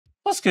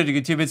What's good,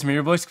 YouTube? It's me,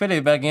 your boy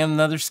Squiddy, back in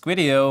another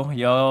Squiddio.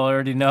 Y'all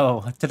already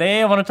know.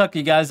 Today, I want to talk to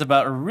you guys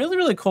about a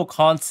really cool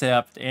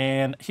concept,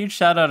 and huge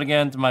shout out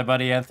again to my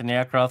buddy Anthony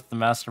Ackroth, the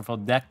masterful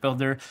deck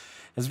builder,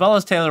 as well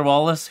as Taylor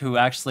Wallace, who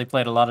actually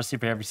played a lot of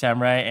Superheavy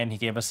Samurai, and he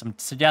gave us some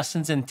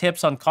suggestions and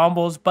tips on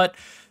combos. But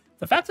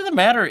the fact of the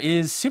matter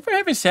is,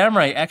 Superheavy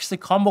Samurai actually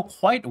combo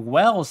quite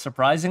well,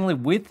 surprisingly,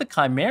 with the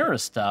Chimera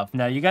stuff.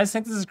 Now, you guys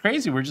think this is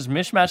crazy. We're just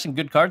mishmashing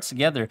good cards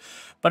together.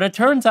 But it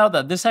turns out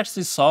that this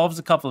actually solves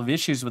a couple of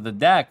issues with the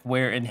deck,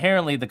 where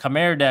inherently the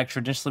Chimera deck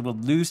traditionally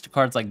would lose to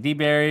cards like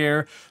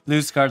D-Barrier,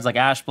 lose to cards like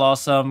Ash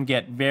Blossom,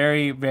 get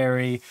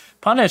very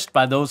punished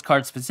by those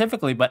cards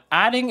specifically. But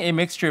adding a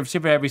mixture of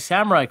Superheavy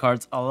Samurai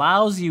cards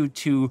allows you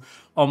to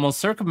almost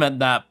circumvent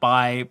that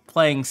by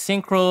playing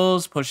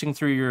synchros, pushing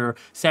through your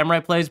samurai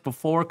plays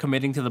before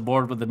committing to the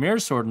board with the Mirror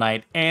Sword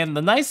Knight. And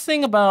the nice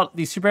thing about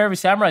the Superheavy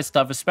Samurai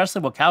stuff,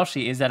 especially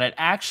Wakaushi, is that it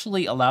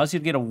actually allows you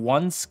to get a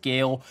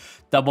 1-scale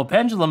double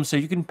pendulum, so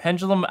you can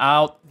pendulum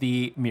out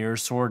the Mirror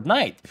Sword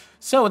Knight.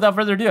 So without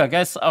further ado, I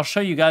guess I'll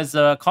show you guys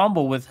a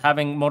combo with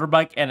having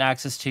Motorbike and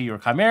access to your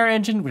Chimera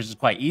engine, which is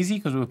quite easy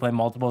because we play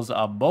multiples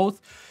of both.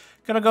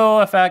 Gonna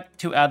go effect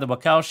to add the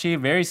Wakaushi,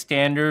 very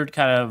standard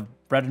kind of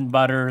bread and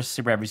butter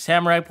Superheavy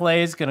Samurai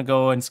plays. Gonna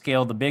go and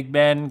scale the Big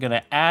Ben.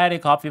 Gonna add a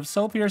copy of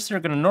Soul Piercer.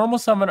 Gonna normal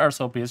summon our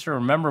Soul Piercer.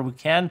 Remember, we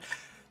can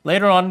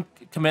later on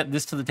commit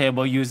this to the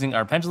table using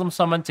our Pendulum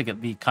Summon to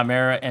get the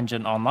Chimera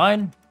engine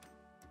online.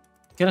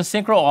 Gonna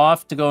synchro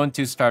off to go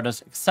into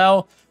Stardust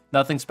Excel.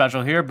 Nothing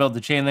special here. Build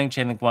the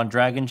Chainlink 1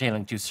 Dragon,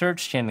 Chainlink 2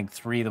 Search, Chainlink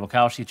 3 the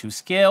Wakaushi to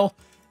scale.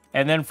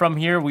 And then from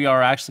here, we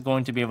are actually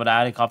going to be able to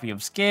add a copy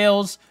of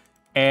Scales.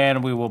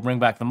 And we will bring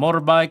back the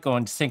Motorbike,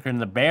 going to synchron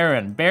the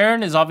Baron.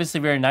 Baron is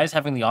obviously very nice,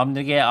 having the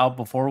Omnigate out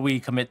before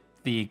we commit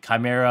the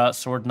Chimera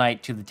Sword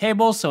Knight to the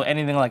table. So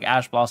anything like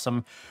Ash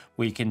Blossom,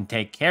 we can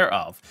take care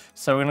of.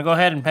 So we're going to go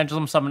ahead and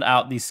Pendulum Summon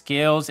out these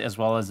Scales as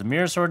well as the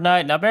Mirror Sword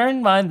Knight. Now, bear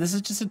in mind, this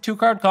is just a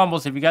 2-card combo.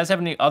 So if you guys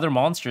have any other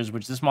monsters,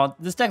 which this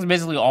deck is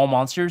basically all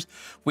monsters,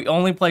 we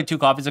only play 2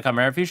 copies of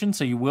Chimera Fusion,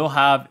 so you will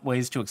have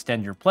ways to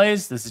extend your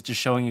plays. This is just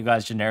showing you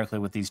guys generically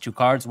with these 2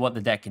 cards what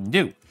the deck can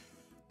do.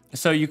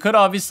 So you could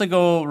obviously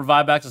go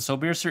revive back to Soul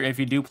Piercer if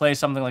you do play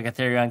something like a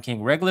Therion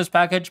King Regulus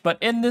package, but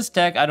in this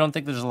deck, I don't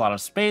think there's a lot of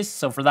space.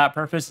 So for that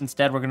purpose,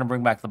 instead, we're going to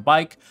bring back the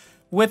Bike.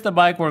 With the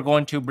Bike, we're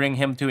going to bring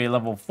him to a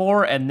level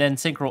 4 and then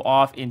synchro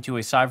off into a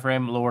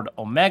Cyframe Lord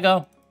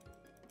Omega.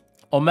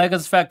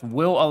 Omega's effect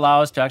will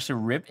allow us to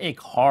actually rip a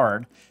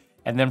card.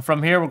 And then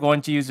from here, we're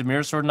going to use the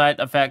Mirror Sword Knight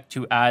effect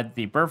to add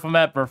the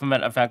Baphomet.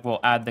 Baphomet effect will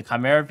add the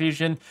Chimera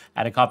Fusion,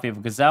 add a copy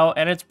of Gazelle,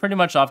 and it's pretty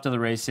much off to the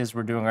races.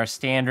 We're doing our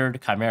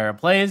standard Chimera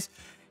plays.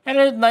 And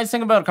the nice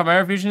thing about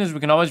Chimera Fusion is we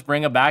can always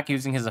bring it back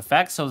using his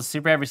effects, so the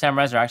Superheavy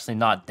Samurais are actually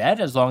not dead.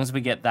 As long as we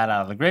get that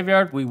out of the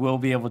graveyard, we will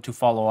be able to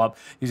follow up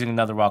using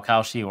another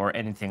Wakaushi or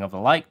anything of the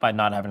like by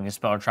not having to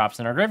spell or traps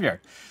in our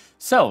graveyard.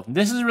 So,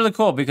 this is really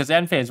cool because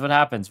end phase, what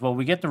happens? Well,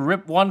 we get to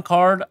rip 1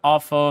 card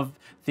off of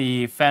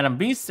the Phantom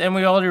Beast, and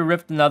we already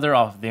ripped another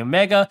off of the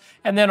Omega,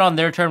 and then on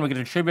their turn, we get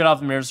a tribute off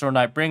the Mirror Sword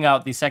Knight, bring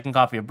out the 2nd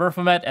copy of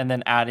Baphomet, and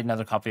then add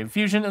another copy of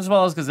Fusion, as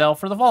well as Gazelle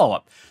for the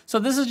follow-up. So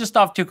this is just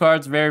off 2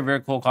 cards, very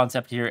cool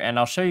concept here, and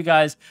I'll show you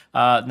guys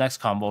next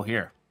combo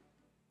here.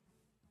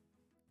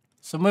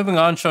 So moving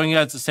on, showing you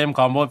guys the same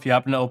combo. If you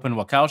happen to open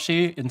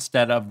Wakaushi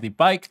instead of the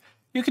Bike,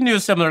 you can do a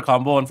similar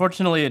combo.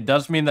 Unfortunately, it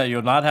does mean that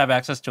you'll not have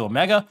access to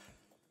Omega,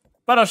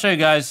 but I'll show you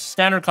guys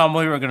standard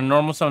combo here. We're going to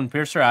normal summon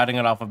Piercer, adding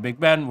it off of Big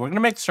Ben. We're going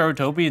to make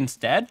Sarutobi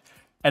instead,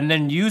 and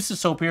then use the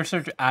Soul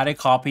Piercer to add a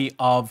copy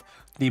of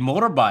the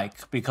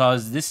Motorbike,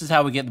 because this is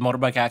how we get the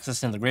Motorbike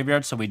access in the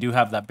graveyard, so we do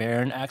have that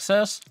Baron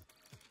access.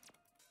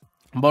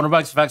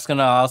 Motorbike's effect is going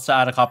to allow us to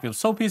add a copy of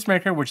Soul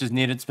Peacemaker, which is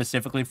needed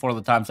specifically for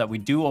the times that we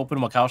do open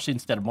Wakaushi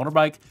instead of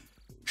Motorbike.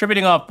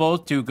 Tributing off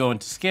both to go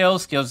into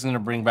Scales. Scales is going to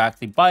bring back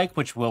the Bike,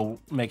 which will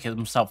make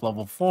himself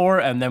level 4,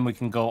 and then we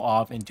can go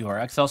off into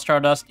our XL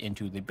Stardust,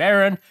 into the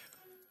Baron.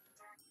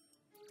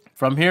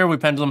 From here, we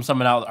Pendulum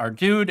Summon out our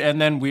dude,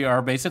 and then we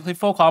are basically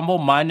full combo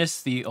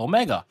minus the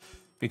Omega,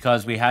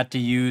 because we had to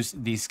use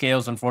the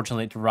Scales,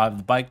 unfortunately, to revive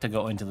the Bike to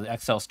go into the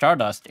XL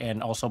Stardust,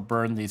 and also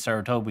burn the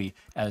Sarutobi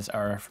as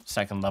our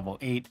 2nd level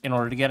 8 in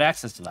order to get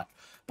access to that.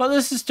 But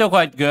this is still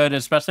quite good,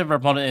 especially if our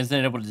opponent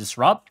isn't able to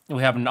disrupt.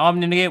 We have an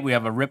Omnigate, we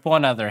have a Rip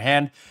 1 out of their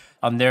hand.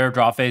 On their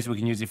draw phase, we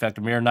can use the effect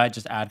of Mirror Knight,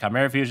 just add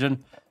Chimera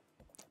Fusion.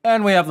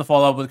 And we have the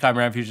follow-up with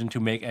Chimera Fusion to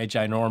make a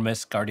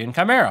ginormous Guardian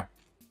Chimera.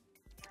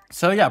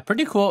 So yeah,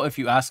 pretty cool if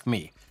you ask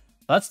me.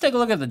 Let's take a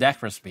look at the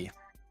deck recipe.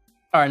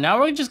 Alright, now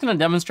we're just going to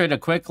demonstrate a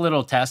quick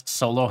little test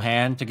solo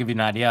hand to give you an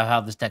idea of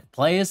how this deck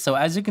plays. So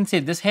as you can see,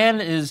 this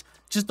hand is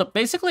just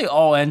basically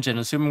all engine,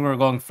 assuming we're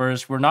going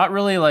first. We're not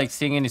really like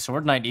seeing any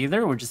Sword Knight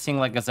either. We're just seeing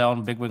like Gazelle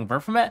and Big Wing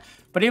Baphomet.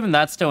 But even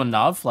that's still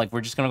enough. Like,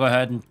 we're just going to go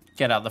ahead and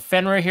get out the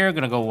Fenrir here.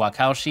 Going to go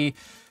Wakaushi.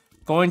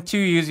 Going to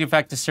use the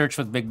effect to search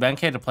with Big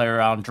Benkei to play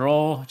around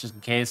Droll, just in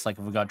case. Like,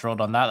 if we got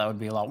Drolled on that, that would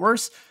be a lot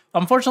worse.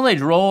 Unfortunately,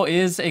 Droll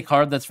is a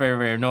card that's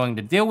very annoying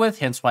to deal with,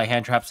 hence why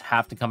hand traps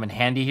have to come in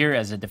handy here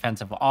as a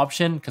defensive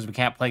option, because we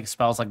can't play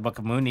spells like Book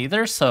of Moon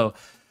either. So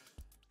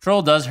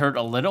Troll does hurt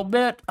a little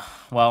bit,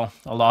 well,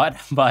 a lot,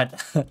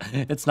 but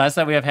it's nice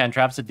that we have hand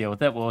traps to deal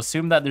with it. We'll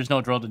assume that there's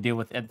no drill to deal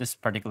with at this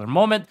particular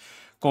moment.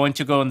 Going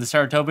to go in the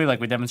Saratobi like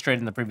we demonstrated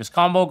in the previous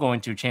combo,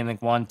 going to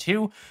Chainlink 1,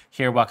 2.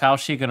 Here,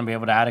 Wakaushi going to be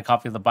able to add a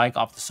copy of the bike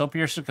off the Soul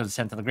Piercer because it's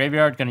sent to the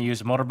graveyard. Going to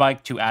use a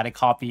Motorbike to add a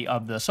copy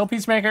of the Soul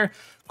Peacemaker.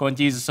 Going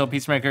to use the Soul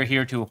Peacemaker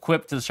here to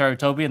equip to the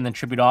Saratobi and then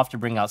tribute off to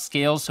bring out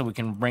scales so we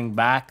can bring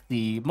back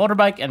the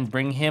Motorbike and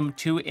bring him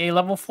to a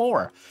level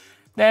 4.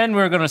 Then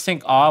we're going to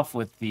sync off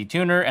with the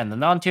tuner and the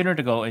non-tuner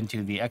to go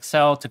into the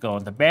XL to go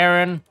into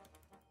Baron.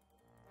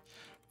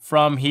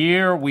 From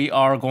here, we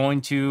are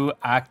going to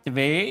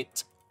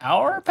activate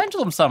our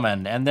Pendulum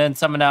Summon and then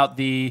summon out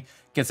the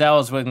Gazelle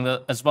as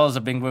well as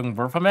a Bing Wing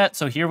Verfomet.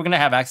 So here we're going to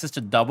have access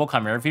to double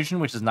Chimera Fusion,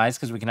 which is nice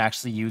because we can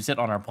actually use it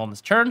on our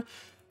opponent's turn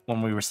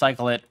when we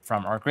recycle it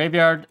from our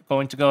graveyard.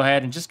 Going to go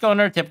ahead and just go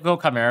into our typical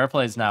Chimera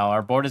plays now.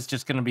 Our board is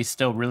just going to be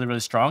still really, really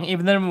strong.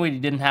 Even though we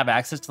didn't have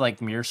access to like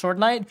Mirror Sword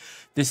Knight,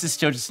 this is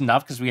still just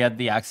enough because we had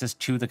the access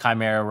to the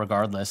Chimera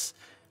regardless.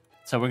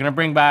 So we're going to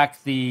bring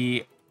back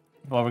the...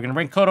 Well, we're going to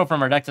bring Kodo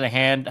from our deck to the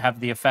hand, have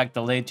the effect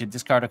delayed to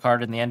discard a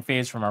card in the end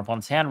phase from our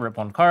opponent's hand, rip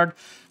one card.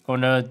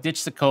 Going to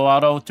ditch the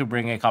Ko-Auto to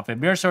bring a copy of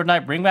Mirror Sword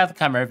Knight, bring back the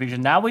Chimera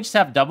Fusion. Now we just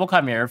have double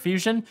Chimera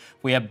Fusion.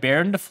 We have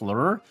Baron de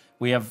Fleur,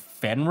 we have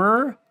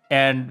Fenrir,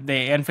 and the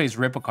end phase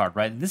rip a card,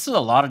 right? This is a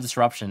lot of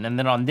disruption. And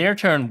then on their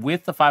turn,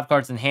 with the 5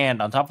 cards in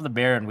hand, on top of the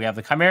Baron, we have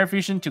the Chimera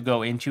Fusion to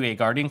go into a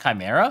Guardian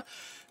Chimera.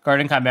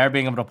 Guardian Chimera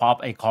being able to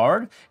pop a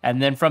card.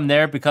 And then from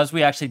there, because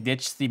we actually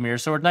ditched the Mirror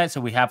Sword Knight,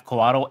 so we have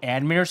Ko-Auto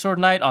and Mirror Sword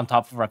Knight on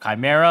top of our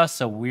Chimera,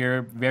 so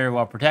we're very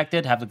well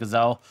protected. Have the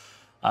Gazelle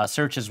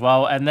search as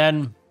well. And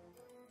then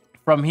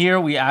from here,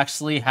 we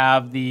actually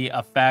have the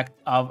effect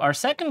of our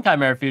second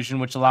Chimera Fusion,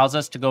 which allows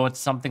us to go into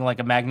something like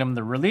a Magnum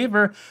the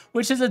Reliever,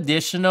 which is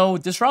additional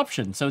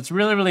disruption. So it's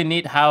really, really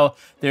neat how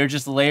there are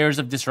just layers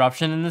of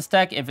disruption in this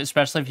deck,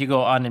 especially if you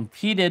go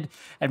unimpeded,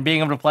 and being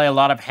able to play a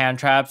lot of hand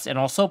traps and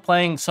also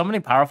playing so many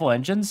powerful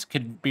engines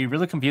could be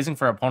really confusing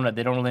for our opponent.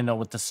 They don't really know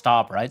what to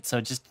stop, right? So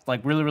just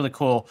like really, really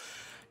cool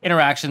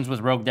interactions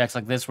with rogue decks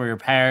like this, where you're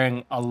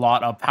pairing a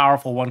lot of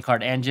powerful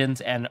one-card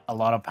engines and a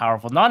lot of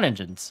powerful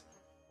non-engines.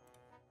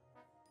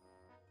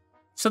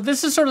 So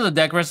this is sort of the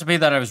deck recipe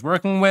that I was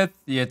working with.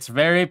 It's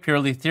very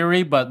purely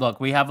theory, but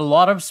look, we have a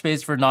lot of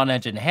space for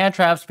non-engine hand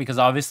traps because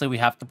obviously we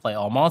have to play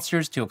all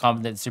monsters to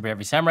accommodate the Super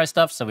Heavy Samurai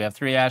stuff. So we have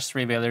 3 Ash,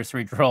 3 Veiler,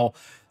 3 Troll,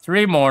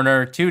 3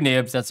 Mourner, 2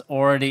 Nibs. That's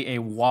already a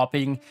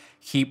whopping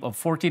heap of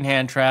 14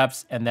 hand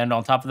traps. And then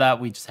on top of that,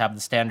 we just have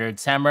the standard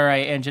Samurai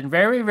engine.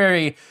 Very,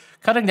 very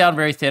cutting down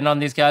very thin on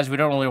these guys. We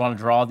don't really want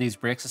to draw these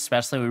bricks,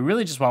 especially. We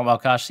really just want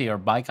Wakaushi or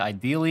Bike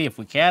ideally if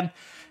we can.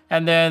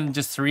 And then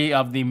just 3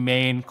 of the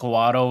main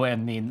Ko-Auto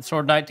and the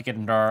Sword Knight to get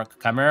into our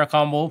Chimera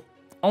combo.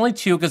 Only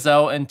 2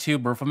 Gazelle and 2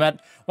 Berfomet.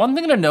 One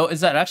thing to note is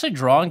that actually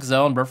drawing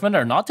Gazelle and Berfomet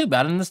are not too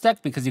bad in this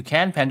deck because you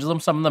can pendulum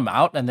some of them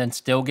out and then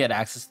still get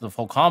access to the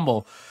full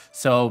combo.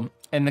 So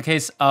in the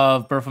case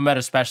of Berfomet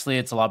especially,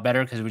 it's a lot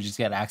better because we just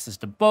get access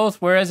to both.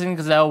 Whereas in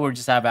Gazelle, we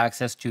just have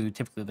access to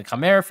typically the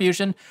Chimera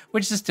Fusion,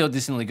 which is still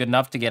decently good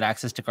enough to get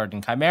access to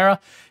Guardian Chimera.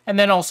 And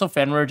then also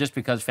Fenrir, just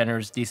because Fenrir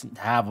is decent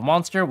to have a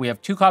monster. We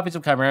have 2 copies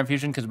of Chimera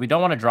Fusion because we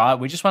don't want to draw it.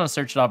 We just want to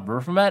search it off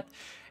Berfomet.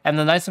 And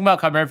the nice thing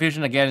about Chimera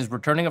Fusion, again, is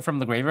returning it from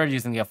the graveyard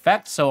using the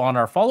effect. So on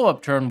our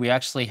follow-up turn, we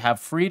actually have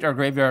freed our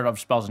graveyard of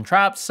spells and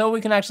traps, so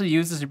we can actually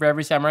use the Super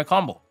Heavy Samurai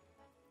combo.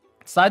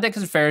 Side deck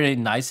is very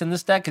nice in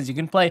this deck because you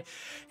can play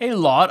a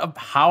lot of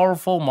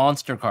powerful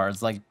monster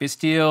cards like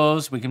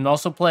Bestios. We can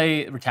also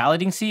play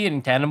Retaliating Sea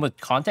in tandem with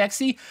Contact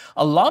Sea.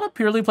 A lot of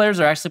purely players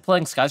are actually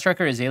playing Sky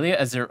Striker Azalea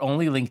as their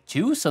only Link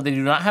 2, so they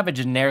do not have a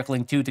generic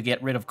Link 2 to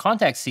get rid of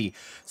Contact Sea.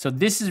 So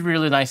this is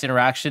really nice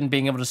interaction.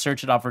 Being able to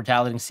search it off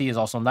Retaliating Sea is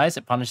also nice.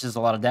 It punishes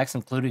a lot of decks,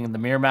 including in the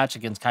mirror match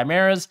against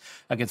Chimeras,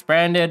 against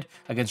Branded,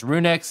 against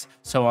Runics,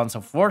 so on and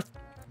so forth.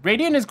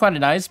 Radiant is quite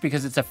nice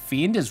because it's a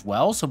Fiend as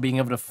well, so being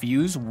able to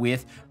fuse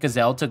with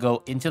Gazelle to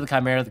go into the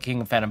Chimera, the King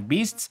of Phantom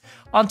Beasts,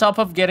 on top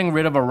of getting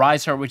rid of a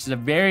Rise Heart, which is a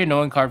very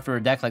annoying card for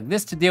a deck like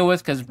this to deal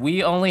with because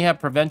we only have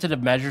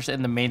preventative measures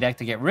in the main deck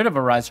to get rid of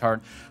a Rise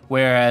Heart,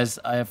 whereas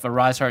if a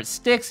Rise Heart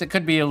sticks, it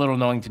could be a little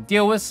annoying to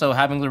deal with, so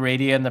having the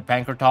Radiant, the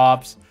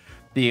Pankratops,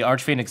 the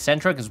Archfiend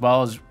Eccentric as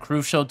well is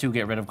crucial to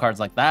get rid of cards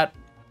like that.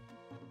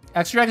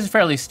 Extra deck is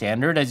fairly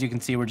standard. As you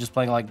can see, we're just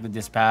playing like the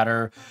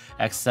Dispatter,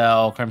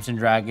 XL, Crimson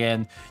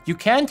Dragon. You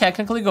can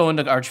technically go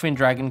into Archfiend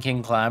Dragon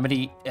King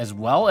Calamity as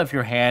well if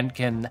your hand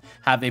can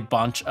have a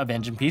bunch of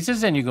engine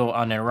pieces and you go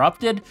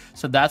uninterrupted.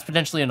 So that's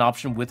potentially an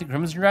option with the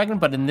Crimson Dragon.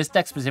 But in this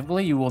deck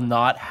specifically, you will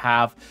not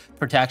have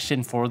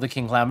protection for the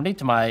King Calamity.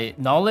 To my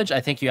knowledge, I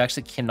think you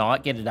actually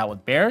cannot get it out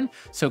with Baron.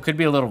 So it could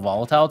be a little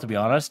volatile, to be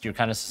honest. You're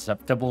kind of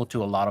susceptible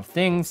to a lot of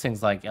things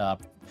like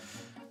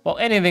well,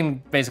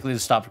 anything basically to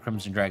stop the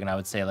Crimson Dragon, I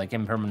would say, like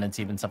impermanence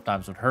even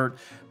sometimes would hurt.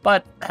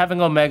 But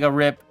having Omega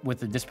Rip with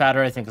the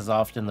Dispatter, I think, is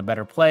often the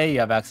better play. You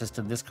have access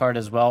to this card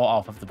as well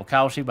off of the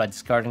Wakaushi by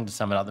discarding to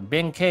summon out the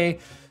Benkei.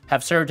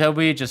 Have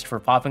Saratobi just for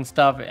popping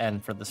stuff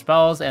and for the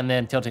spells, and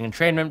then Tilting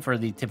Entrainment for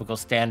the typical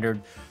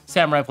standard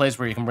Samurai plays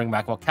where you can bring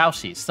back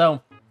Wakaushi. So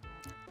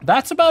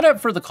that's about it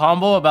for the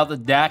combo about the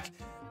deck.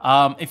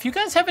 If you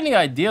guys have any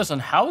ideas on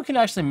how we can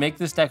actually make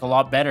this deck a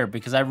lot better,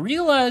 because I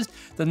realized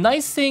the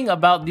nice thing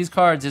about these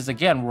cards is,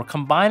 again, we're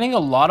combining a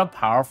lot of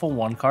powerful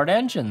one-card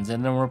engines,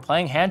 and then we're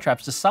playing hand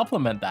traps to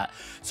supplement that.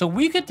 So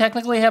we could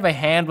technically have a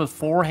hand with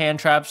 4 hand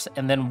traps,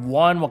 and then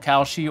 1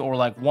 Wakaushi, or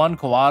like 1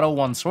 Koado,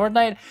 1 Sword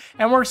Knight,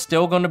 and we're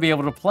still going to be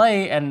able to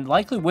play and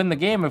likely win the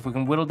game if we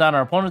can whittle down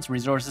our opponent's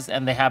resources,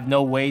 and they have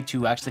no way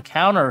to actually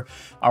counter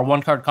our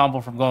one-card combo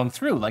from going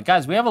through. Like,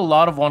 guys, we have a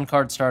lot of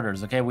one-card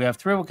starters, okay? We have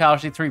 3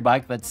 Wakaushi, 3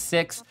 Bike, that's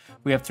 6.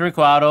 We have 3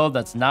 Koado,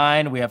 that's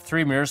 9. We have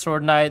 3 Mirror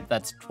Sword Knight,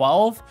 that's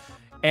 12.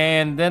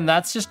 And then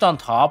that's just on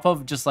top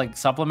of just like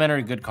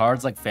supplementary good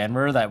cards like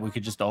Fenrir that we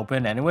could just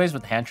open anyways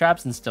with hand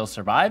traps and still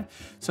survive.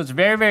 So it's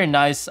very, very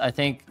nice. I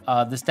think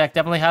this deck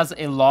definitely has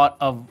a lot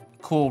of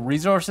cool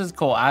resources,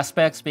 cool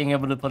aspects, being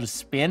able to put a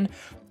spin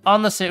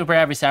on the Super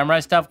Heavy Samurai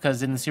stuff,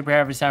 because in the Super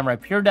Heavy Samurai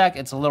pure deck,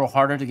 it's a little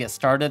harder to get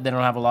started. They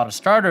don't have a lot of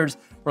starters,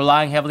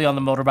 relying heavily on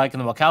the Motorbike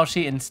and the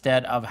Wakaushi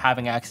instead of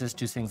having access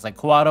to things like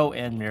Koado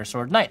and Mirror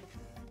Sword Knight.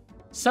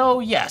 So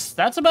yes,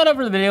 that's about it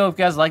for the video. If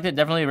you guys liked it,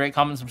 definitely rate,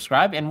 comment,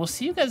 subscribe, and we'll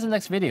see you guys in the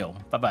next video.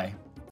 Bye-bye.